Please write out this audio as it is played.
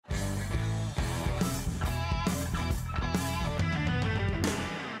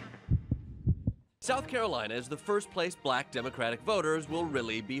South Carolina is the first place black Democratic voters will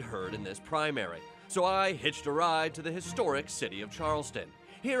really be heard in this primary. So I hitched a ride to the historic city of Charleston.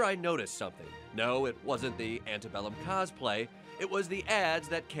 Here I noticed something. No, it wasn't the antebellum cosplay. It was the ads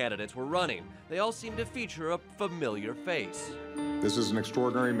that candidates were running. They all seemed to feature a familiar face. This is an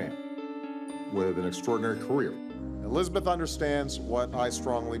extraordinary man with an extraordinary career. Elizabeth understands what I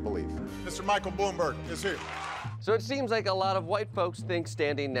strongly believe. Mr. Michael Bloomberg is here. So it seems like a lot of white folks think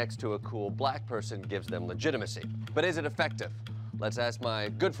standing next to a cool black person gives them legitimacy. But is it effective? Let's ask my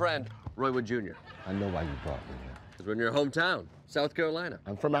good friend, Roy Wood Jr. I know why you brought me here. Because we're in your hometown, South Carolina.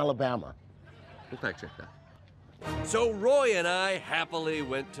 I'm from Alabama. We'll fact check that. So Roy and I happily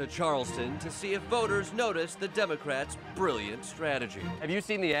went to Charleston to see if voters noticed the Democrats' brilliant strategy. Have you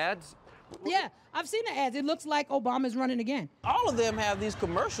seen the ads? Yeah, I've seen the ads. It looks like Obama's running again. All of them have these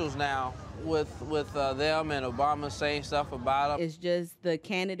commercials now with them and Obama saying stuff about them. It's just the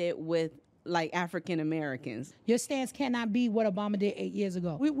candidate with like African Americans. Your stance cannot be what Obama did 8 years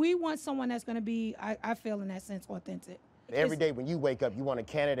ago. We want someone that's going to be, I feel in that sense, authentic. Every day when you wake up, you want a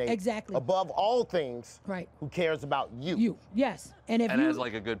candidate exactly above all things right. who cares about you. You, yes. And if and you has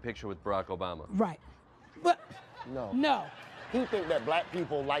like a good picture with Barack Obama. Right. But no. He think that black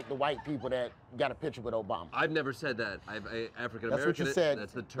people like the white people that got a picture with Obama. I've never said that. African American. That's what you said.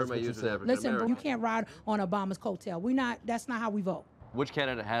 That's the term I use with African Listen, American. you can't ride on Obama's coattail. That's not how we vote. Which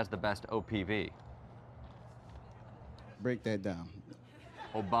candidate has the best OPV? Break that down.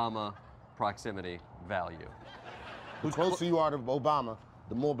 Obama proximity value. The closer you are to Obama,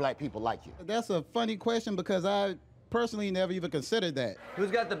 the more black people like you. That's a funny question because I personally never even considered that.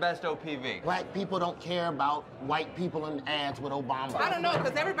 Who's got the best OPV? Black people don't care about white people in ads with Obama. I don't know,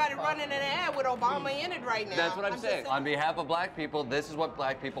 because everybody running an ad with Obama in it right now. That's what I'm saying. On behalf of black people, this is what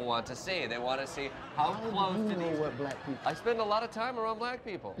black people want to see. They want to see how close to these. What black people? I spend a lot of time around black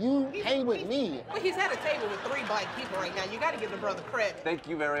people. You hang with me. Well, he's at a table with 3 black people right now. You got to give the brother credit. Thank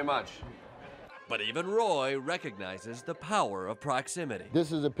you very much. But even Roy recognizes the power of proximity.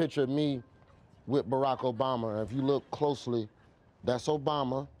 This is a picture of me with Barack Obama. If you look closely, that's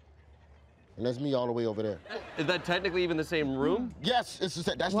Obama, and that's me all the way over there. Is that technically even the same room? Yes,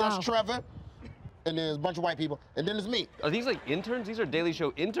 that's Trevor, and there's a bunch of white people, and then there's me. Are these like interns? These are Daily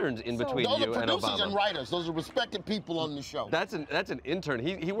Show interns in between you and Obama. Those are producers and writers. Those are respected people on the show. That's an intern.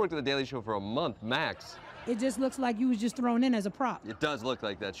 He worked at the Daily Show for a month max. It just looks like you was just thrown in as a prop. It does look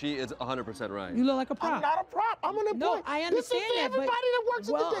like that. She is 100% right. You look like a prop. I'm not a prop. I'm an employee. No, I understand this is for that, everybody that works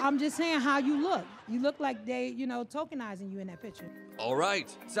at the day. I'm just saying how you look. You look like they, tokenizing you in that picture. All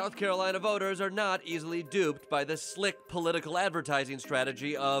right, South Carolina voters are not easily duped by the slick political advertising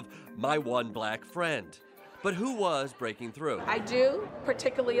strategy of my one black friend. But who was breaking through? I do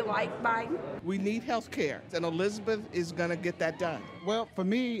particularly like Biden. We need health care, and Elizabeth is going to get that done. Well, for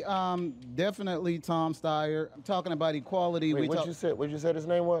me, definitely Tom Steyer. I'm talking about equality. Wait, what'd you say his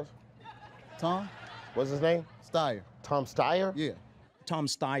name was? Tom? What's his name? Steyer. Tom Steyer? Yeah. Tom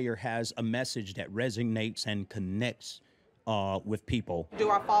Steyer has a message that resonates and connects with people. Do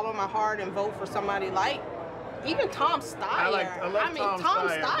I follow my heart and vote for somebody like? Even Tom Steyer. I like Tom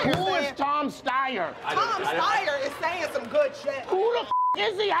Steyer. Who is Tom Steyer? Tom Steyer is saying some good shit. Who the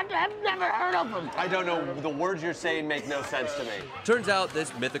is he? I've never heard of him. I don't know. The words you're saying make no sense to me. Turns out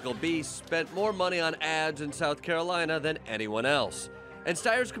this mythical beast spent more money on ads in South Carolina than anyone else. And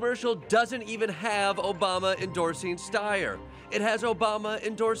Steyer's commercial doesn't even have Obama endorsing Steyer. It has Obama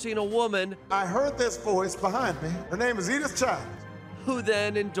endorsing a woman. I heard this voice behind me. Her name is Edith Childs. Who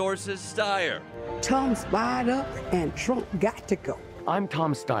then endorses Steyer. Trump's fired up and Trump got to go. I'm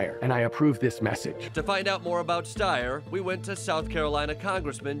Tom Steyer, and I approve this message. To find out more about Steyer, we went to South Carolina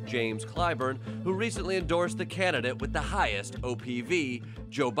Congressman James Clyburn, who recently endorsed the candidate with the highest OPV,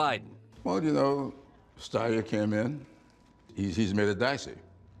 Joe Biden. Well, Steyer came in. He's made it dicey.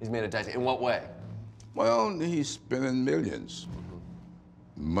 He's made it dicey. In what way? Well, he's spending millions.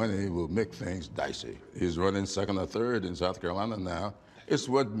 Money will make things dicey. He's running second or third in South Carolina now. It's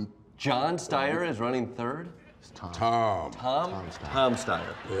what... John Steyer is running third? It's Tom. Tom. Tom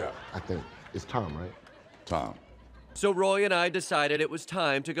Steyer. Yeah. I think it's Tom, right? Tom. So Roy and I decided it was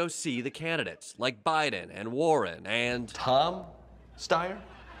time to go see the candidates, like Biden and Warren and... Tom Steyer?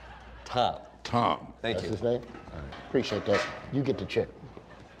 Tom. Thank you. That's his name? All right. Appreciate that. You get the check.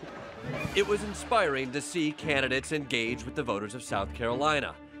 It was inspiring to see candidates engage with the voters of South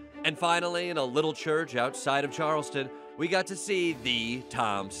Carolina. And finally, in a little church outside of Charleston, we got to see the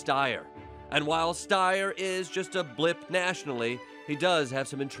Tom Steyer. And while Steyer is just a blip nationally, he does have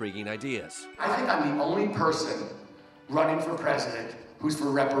some intriguing ideas. I think I'm the only person running for president who's for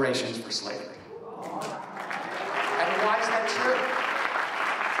reparations for slavery. And why is that true?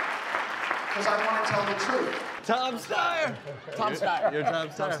 because I want to tell the truth. Tom Steyer! Tom Steyer. You're Tom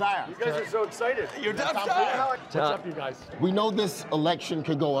Steyer. Tom Steyer. You guys are so excited. You're Tom Steyer! What's up, you guys? We know this election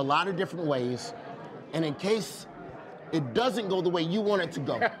could go a lot of different ways, and in case it doesn't go the way you want it to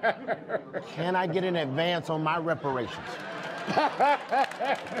go, can I get an advance on my reparations?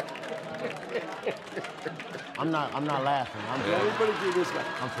 I'm not laughing. Everybody do this guy.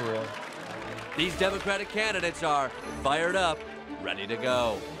 I'm for real. These Democratic candidates are fired up, ready to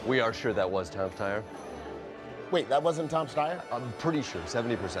go. We are sure that was Tom Steyer. Wait, that wasn't Tom Steyer? I'm pretty sure,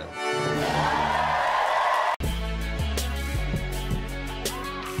 70%.